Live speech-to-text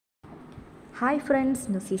Hi friends,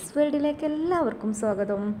 ന്യൂസിസ് വേൾഡിലേക്ക് എല്ലാവർക്കും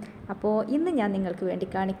സ്വാഗതം. അപ്പോൾ ഇന്ന് ഞാൻ നിങ്ങൾക്ക് വേണ്ടി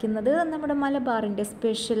കാണിക്കുന്നത് നമ്മുടെ മലബാറിൻ്റെ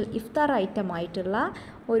സ്പെഷ്യൽ ഇഫ്താർ ഐറ്റമായിട്ടുള്ള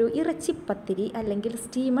ഒരു ഇറച്ചി പത്തിരി അല്ലെങ്കിൽ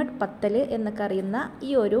സ്റ്റീമഡ് പത്തൽ എന്നൊക്കെ അറിയുന്ന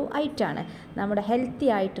ഈ ഒരു ഐറ്റമാണ്. നമ്മുടെ ഹെൽത്തി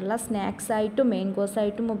ആയിട്ടുള്ള സ്നാക്സ് ആയിട്ടും മെയിൻ കോഴ്സ്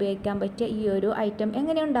ആയിട്ടും ഉപയോഗിക്കാൻ പറ്റിയ ഈ ഒരു ഐറ്റം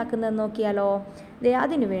എങ്ങനെ ഉണ്ടാക്കുന്നതെന്ന് നോക്കിയാലോ.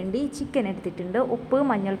 അതിനു വേണ്ടി ചിക്കൻ എടുത്തിട്ടുണ്ട്. ഉപ്പ്,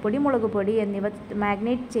 മഞ്ഞൾപ്പൊടി, മുളക് പൊടി എന്നിവ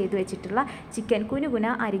മാഗ്നേറ്റ് ചെയ്ത് വെച്ചിട്ടുള്ള ചിക്കൻ, കുനുകുന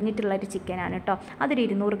അരിഞ്ഞിട്ടുള്ള ഒരു ചിക്കനാണ് കേട്ടോ. അതൊരു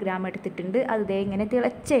 200 ഗ്രാം എടുത്തിട്ടുണ്ട്. അത് ഇങ്ങനെ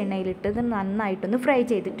തിളച്ച എണ്ണയിലിട്ട് നന്നായിട്ടൊന്ന് ഫ്രൈ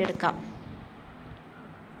ചെയ്തിട്ടെടുക്കാം.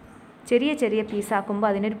 ചെറിയ ചെറിയ പീസാക്കുമ്പോൾ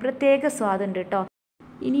അതിനൊരു പ്രത്യേക സ്വാദുണ്ട് കേട്ടോ.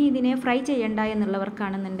 ഇനി ഇതിനെ ഫ്രൈ ചെയ്യണ്ട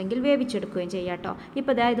എന്നുള്ളവർക്കാണെന്നുണ്ടെങ്കിൽ വേവിച്ചെടുക്കുകയും ചെയ്യാം കേട്ടോ.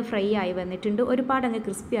 ഇപ്പോൾ ഇത് ഫ്രൈ ആയി വന്നിട്ടുണ്ട്. ഒരുപാട് അങ്ങ്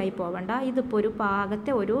ക്രിസ്പി ആയി പോവണ്ട. ഇതിപ്പോൾ ഒരു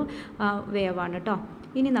പാകത്തെ ഒരു വേവാണ് കേട്ടോ.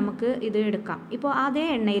 ഇനി നമുക്ക് ഇത് എടുക്കാം. ഇപ്പോൾ അതേ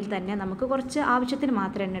എണ്ണയിൽ തന്നെ നമുക്ക് കുറച്ച് ആവശ്യത്തിന്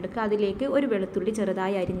മാത്രം എണ്ണ എടുക്കുക. അതിലേക്ക് ഒരു വെളുത്തുള്ളി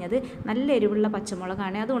ചെറുതായി അരിഞ്ഞത്, നല്ല എരിവുള്ള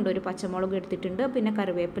പച്ചമുളകാണ്, അതുകൊണ്ട് ഒരു പച്ചമുളക് എടുത്തിട്ടുണ്ട്. പിന്നെ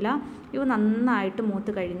കറിവേപ്പില. ഇവ നന്നായിട്ട്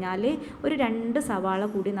മൂത്ത് കഴിഞ്ഞാൽ ഒരു 2 സവാള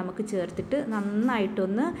കൂടി നമുക്ക് ചേർത്തിട്ട്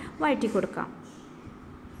നന്നായിട്ടൊന്ന് വഴറ്റി കൊടുക്കാം.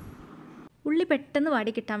 ഉള്ളി പെട്ടെന്ന്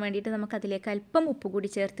വാടി കിട്ടാൻ വേണ്ടിയിട്ട് നമുക്കതിലേക്ക് അല്പം ഉപ്പ് കൂടി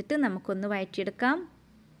ചേർത്തിട്ട് നമുക്കൊന്ന് വഴറ്റിയെടുക്കാം.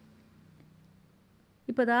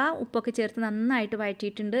 ഇപ്പോൾ ഉപ്പൊക്കെ ചേർത്ത് നന്നായിട്ട്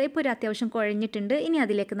വഴറ്റിയിട്ടുണ്ട്. ഇപ്പോൾ ഒരു അത്യാവശ്യം കുഴഞ്ഞിട്ടുണ്ട്. ഇനി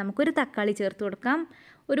അതിലേക്ക് നമുക്കൊരു തക്കാളി ചേർത്ത് കൊടുക്കാം.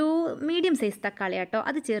 ഒരു മീഡിയം സൈസ് തക്കാളി കേട്ടോ.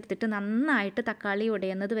 അത് ചേർത്തിട്ട് നന്നായിട്ട് തക്കാളി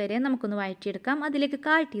ഉടയുന്നത് വരെ നമുക്കൊന്ന് വഴറ്റിയെടുക്കാം. അതിലേക്ക്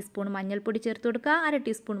 1/4 ടീസ്പൂൺ മഞ്ഞൾപ്പൊടി ചേർത്ത് കൊടുക്കുക. 1/2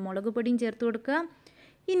 ടീസ്പൂൺ മുളക് പൊടിയും ചേർത്ത് കൊടുക്കുക.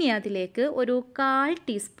 ഇനി അതിലേക്ക് ഒരു 1/4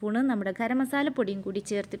 ടീസ്പൂണ് നമ്മുടെ ഗരം മസാല പൊടിയും കൂടി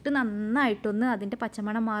ചേർത്തിട്ട് നന്നായിട്ടൊന്ന് അതിൻ്റെ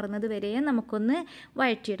പച്ചമണം മാറുന്നത് വരെ നമുക്കൊന്ന്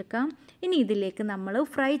വഴറ്റിയെടുക്കാം. ഇനി ഇതിലേക്ക് നമ്മൾ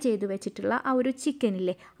ഫ്രൈ ചെയ്ത് വെച്ചിട്ടുള്ള ആ ഒരു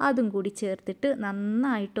ചിക്കനില്ലേ, അതും കൂടി ചേർത്തിട്ട്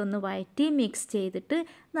നന്നായിട്ടൊന്ന് വഴറ്റി മിക്സ് ചെയ്തിട്ട്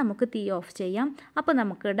നമുക്ക് തീ ഓഫ് ചെയ്യാം. അപ്പോൾ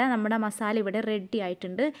നമ്മുടെ മസാല ഇവിടെ റെഡി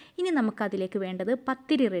ആയിട്ടുണ്ട്. ഇനി നമുക്കതിലേക്ക് വേണ്ടത്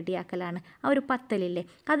പത്തിരി റെഡിയാക്കലാണ്. ആ ഒരു പത്തലില്ലേ,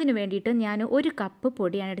 അതിന് വേണ്ടിയിട്ട് ഞാൻ 1 കപ്പ്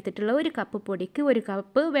പൊടിയാണ് എടുത്തിട്ടുള്ളത്. 1 കപ്പ് പൊടിക്ക് 1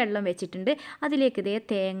 കപ്പ് വെള്ളം വെച്ചിട്ടുണ്ട്. അതിലേക്ക്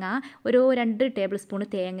തേങ്ങ, ഒരു 2 ടേബിൾ സ്പൂൺ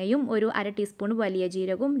തേങ്ങയും ഒരു 1/2 ടീസ്പൂൺ വലിയ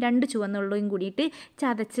ജീരകവും 2 ചുവന്നുള്ളിയും കൂടിയിട്ട്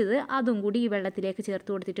ചതച്ചത് അതും കൂടി ഈ വെള്ളത്തിലേക്ക് ചേർത്ത്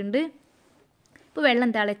കൊടുത്തിട്ടുണ്ട്. ഇപ്പോൾ വെള്ളം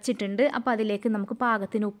തിളച്ചിട്ടുണ്ട്. അപ്പോൾ അതിലേക്ക് നമുക്ക്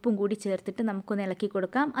പാകത്തിന് ഉപ്പും കൂടി ചേർത്തിട്ട് നമുക്കൊന്ന് ഇളക്കി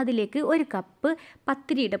കൊടുക്കാം. അതിലേക്ക് 1 കപ്പ്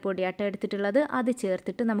പത്തിരിയുടെ പൊടിയാട്ടം എടുത്തിട്ടുള്ളത്. അത്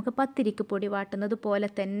ചേർത്തിട്ട് നമുക്ക് പത്തിരിക്ക് പൊടി വാട്ടുന്നത് പോലെ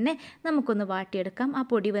തന്നെ നമുക്കൊന്ന് വാട്ടിയെടുക്കാം. ആ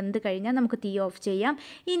പൊടി വെന്ത് കഴിഞ്ഞാൽ നമുക്ക് തീ ഓഫ് ചെയ്യാം.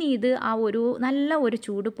 ഇനി ഇത് നല്ല ഒരു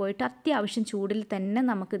ചൂട് പോയിട്ട് അത്യാവശ്യം ചൂടിൽ തന്നെ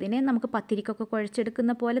നമുക്ക് പത്തിരിക്കൊക്കെ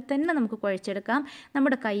കുഴച്ചെടുക്കുന്ന പോലെ തന്നെ നമുക്ക് കുഴച്ചെടുക്കാം.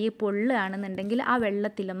 നമ്മുടെ കൈ പൊള്ളുകയാണെന്നുണ്ടെങ്കിൽ ആ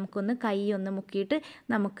വെള്ളത്തിൽ നമുക്കൊന്ന് കൈ ഒന്ന് മുക്കിയിട്ട്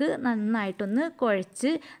നമുക്ക് നന്നായിട്ടൊന്ന്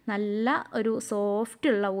കുഴച്ച് നല്ല ഒരു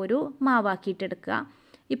സോഫ്റ്റുള്ള ഒരു മാവാക്കിയിട്ടെടുക്കുക.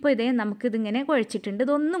 ഇപ്പോൾ നമുക്കിതിങ്ങനെ കുഴച്ചിട്ടുണ്ട്.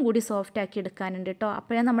 ഇതൊന്നും കൂടി സോഫ്റ്റാക്കി എടുക്കാനുണ്ട് കേട്ടോ.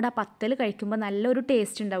 അപ്പോഴേ നമ്മുടെ പത്തൽ കഴിക്കുമ്പോൾ നല്ലൊരു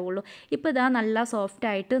ടേസ്റ്റ് ഉണ്ടാവുള്ളൂ. ഇപ്പോൾ നല്ല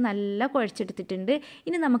സോഫ്റ്റായിട്ട് നല്ല കുഴച്ചെടുത്തിട്ടുണ്ട്.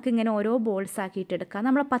 ഇനി നമുക്കിങ്ങനെ ഓരോ ബോൾസ് ആക്കിയിട്ടെടുക്കാം.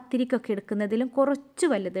 നമ്മൾ പത്തിരിക്കൊക്കെ എടുക്കുന്നതിലും കുറച്ച്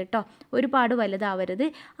വലുത് കേട്ടോ, ഒരുപാട് വലുതാവരുത്.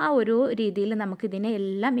 ആ ഒരു രീതിയിൽ നമുക്കിതിനെ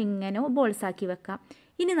എല്ലാം ഇങ്ങനെ ബോൾസാക്കി വെക്കാം.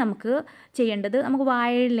 ഇനി നമുക്ക് ചെയ്യേണ്ടത്, നമുക്ക്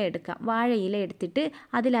വാഴയില എടുക്കാം. വാഴയില എടുത്തിട്ട്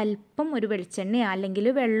അതിലല്പം ഒരു വെളിച്ചെണ്ണയോ അല്ലെങ്കിൽ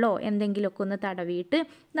വെള്ളമോ എന്തെങ്കിലുമൊക്കെ ഒന്ന് തടവിയിട്ട്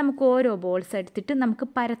നമുക്ക് ഓരോ ബോൾസ് എടുത്തിട്ട് നമുക്ക്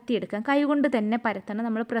പരത്തിയെടുക്കാം. കൈകൊണ്ട് തന്നെ പരത്തണം.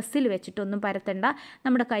 നമ്മൾ പ്രസ്സിൽ വെച്ചിട്ടൊന്നും പരത്തണ്ട.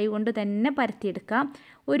 നമ്മുടെ കൈകൊണ്ട് തന്നെ പരത്തിയെടുക്കാം.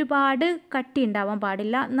 ഒരുപാട് കട്ടി ഉണ്ടാവാൻ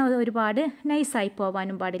പാടില്ല, എന്നാൽ ഒരുപാട് നൈസായി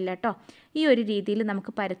പോവാനും പാടില്ല കേട്ടോ. ഈ ഒരു രീതിയിൽ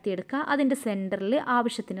നമുക്ക് പരത്തിയെടുക്കാം. അതിൻ്റെ സെൻറ്ററിൽ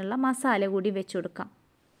ആവശ്യത്തിനുള്ള മസാല കൂടി വെച്ച് കൊടുക്കാം.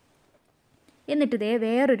 എന്നിട്ട്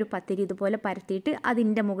വേറൊരു പത്തിരി ഇതുപോലെ പരത്തിയിട്ട്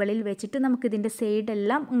അതിൻ്റെ മുകളിൽ വെച്ചിട്ട് നമുക്കിതിൻ്റെ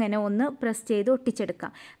സൈഡെല്ലാം ഇങ്ങനെ ഒന്ന് പ്രസ് ചെയ്ത്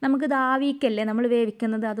ഒട്ടിച്ചെടുക്കാം. നമുക്കിത് ആവിക്കല്ലേ നമ്മൾ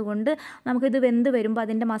വേവിക്കുന്നത്, അതുകൊണ്ട് നമുക്കിത് വെന്ത് വരുമ്പോൾ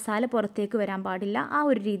അതിൻ്റെ മസാല പുറത്തേക്ക് വരാൻ പാടില്ല. ആ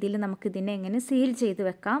ഒരു രീതിയിൽ നമുക്കിതിനെ ഇങ്ങനെ സീൽ ചെയ്ത്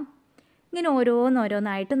വെക്കാം. ഇങ്ങനെ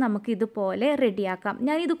ഓരോന്നായിട്ട് നമുക്കിതുപോലെ റെഡിയാക്കാം.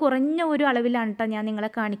 ഞാനിത് കുറഞ്ഞ ഒരു അളവിലാണ് കേട്ടോ ഞാൻ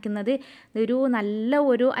നിങ്ങളെ കാണിക്കുന്നത്. ഇതൊരു നല്ല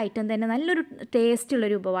ഒരു ഐറ്റം തന്നെ, നല്ലൊരു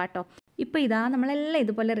ടേസ്റ്റുള്ളൊരു വിഭവമാട്ടോ. ഇപ്പോൾ നമ്മളെല്ലാം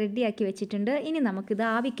ഇതുപോലെ റെഡിയാക്കി വെച്ചിട്ടുണ്ട്. ഇനി നമുക്കിത്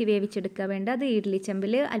ആവിക്ക് വേവിച്ചെടുക്കുക വേണ്ട. അത് ഇഡ്ഡലി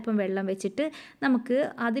ചെമ്പിൽ അല്പം വെള്ളം വെച്ചിട്ട് നമുക്ക്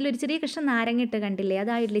അതിലൊരു ചെറിയ കഷ്ണം നാരങ്ങ ഇട്ട് കണ്ടില്ലേ,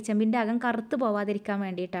 അത് ആ ഇഡ്ഡലി ചെമ്പിൻ്റെ അകം കറുത്ത് പോവാതിരിക്കാൻ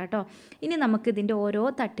വേണ്ടിയിട്ടാണ് കേട്ടോ. ഇനി നമുക്കിതിൻ്റെ ഓരോ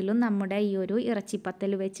തട്ടിലും നമ്മുടെ ഈ ഒരു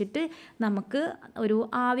ഇറച്ചിപ്പത്തൽ വെച്ചിട്ട് നമുക്ക് ഒരു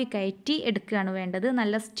ആവി കയറ്റി എടുക്കുകയാണ് വേണ്ടത്.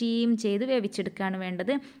 നല്ല സ്റ്റീം ചെയ്ത് വേവിച്ചെടുക്കുകയാണ്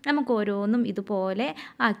വേണ്ടത്. നമുക്ക് ഓരോന്നും ഇതുപോലെ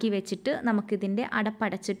ആക്കി വെച്ചിട്ട് നമുക്കിതിൻ്റെ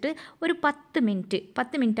അടപ്പടച്ചിട്ട് ഒരു 10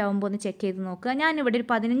 മിനിറ്റ് ആകുമ്പോൾ ഒന്ന് ചെക്ക് ചെയ്ത് നോക്കുക. ഞാനിവിടെ ഒരു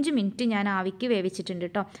 15 മിനിറ്റ് ഞാൻ ആവിക്ക് വേവിച്ചിട്ടുണ്ട്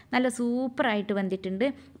കേട്ടോ. നല്ല സൂപ്പറായിട്ട് വന്നിട്ടുണ്ട്.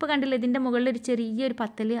 ഇപ്പോൾ കണ്ടില്ലേ, ഇതിൻ്റെ മുകളിൽ ഒരു ചെറിയൊരു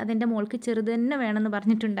പത്തൽ, അതിൻ്റെ മുകൾക്ക് ചെറുത് തന്നെ വേണമെന്ന്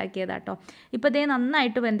പറഞ്ഞിട്ടുണ്ടാക്കിയതാട്ടോ. ഇപ്പോൾ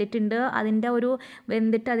നന്നായിട്ട് വെന്തിട്ടുണ്ട്.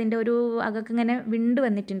 വെന്തിട്ട് അതിൻ്റെ ഒരു അകൊക്കെ ഇങ്ങനെ വിണ്ട്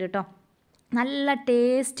വന്നിട്ടുണ്ട് കേട്ടോ. നല്ല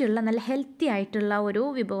ടേസ്റ്റുള്ള നല്ല ഹെൽത്തി ആയിട്ടുള്ള ഒരു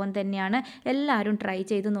വിഭവം തന്നെയാണ്. എല്ലാവരും ട്രൈ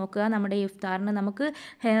ചെയ്ത് നോക്കുക. നമ്മുടെ ഇഫ്താറിന് നമുക്ക്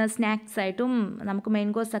സ്നാക്സ് ആയിട്ടും നമുക്ക് മെയിൻ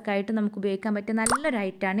കോഴ്സൊക്കെ ആയിട്ട് നമുക്ക് ഉപയോഗിക്കാൻ പറ്റിയ നല്ലൊരു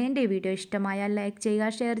ഐറ്റമാണ്. എൻ്റെ ഈ വീഡിയോ ഇഷ്ടമായാൽ ലൈക്ക് ചെയ്യുക,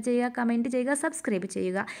 ഷെയർ ചെയ്യുക, കമൻറ്റ് ചെയ്യുക, സബ്സ്ക്രൈബ്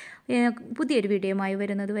ചെയ്യുക. പുതിയൊരു വീഡിയോയുമായി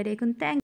വരുന്നത് വരേക്കും താങ്ക്